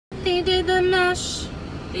They did the mash.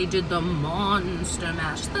 They did the monster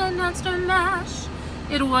mash. The monster mash.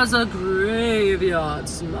 It was a graveyard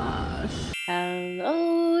smash.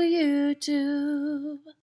 Hello, YouTube.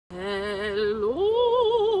 Hello,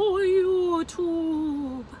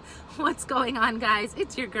 YouTube. What's going on, guys?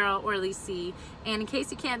 It's your girl, Orly C. And in case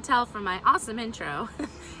you can't tell from my awesome intro,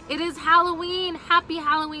 it is Halloween. Happy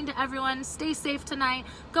Halloween to everyone. Stay safe tonight.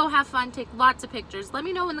 Go have fun. Take lots of pictures. Let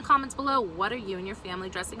me know in the comments below, what are you and your family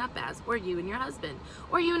dressing up as? Or you and your husband?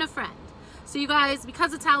 Or you and a friend? So you guys,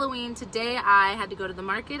 because it's Halloween, today I had to go to the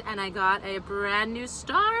market and I got a brand new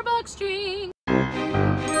Starbucks drink.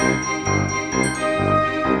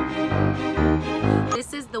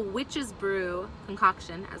 This is the Witch's Brew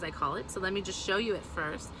concoction, as I call it. So let me just show you it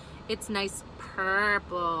first. It's nice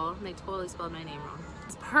purple. And they totally spelled my name wrong.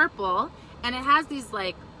 It's purple, and it has these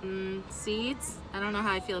like seeds. I don't know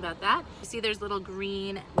how I feel about that. You see there's little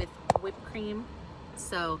green with whipped cream.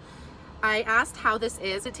 So I asked how this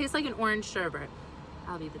is. It tastes like an orange sherbet.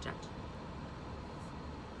 I'll be the judge.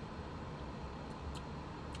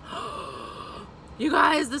 You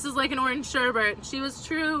guys, this is like an orange sherbet. She was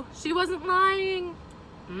true. She wasn't lying.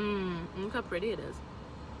 Look how pretty it is.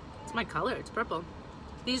 It's my color. It's purple.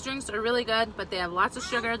 These drinks are really good, but they have lots of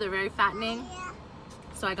sugar. They're very fattening.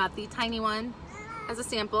 So I got the tiny one as a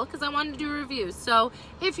sample because I wanted to do a review. So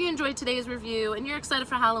if you enjoyed today's review and you're excited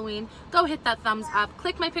for Halloween, go hit that thumbs up,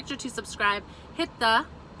 click my picture to subscribe, hit the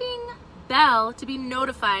bing bell to be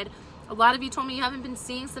notified. A lot of you told me you haven't been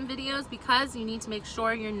seeing some videos because you need to make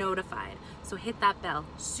sure you're notified. So hit that bell,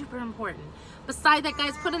 super important. Beside that,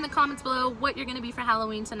 guys, put in the comments below what you're gonna be for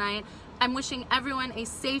Halloween tonight. I'm wishing everyone a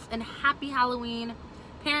safe and happy Halloween.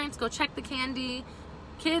 Parents, go check the candy.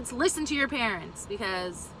 Kids, listen to your parents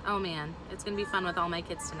because, oh man, it's gonna be fun with all my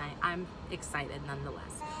kids tonight. I'm excited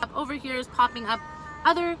nonetheless. Up over here is popping up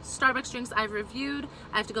other Starbucks drinks I've reviewed.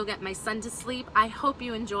 I have to go get my son to sleep. I hope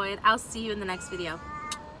you enjoyed. I'll see you in the next video.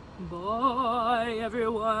 Bye,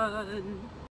 everyone.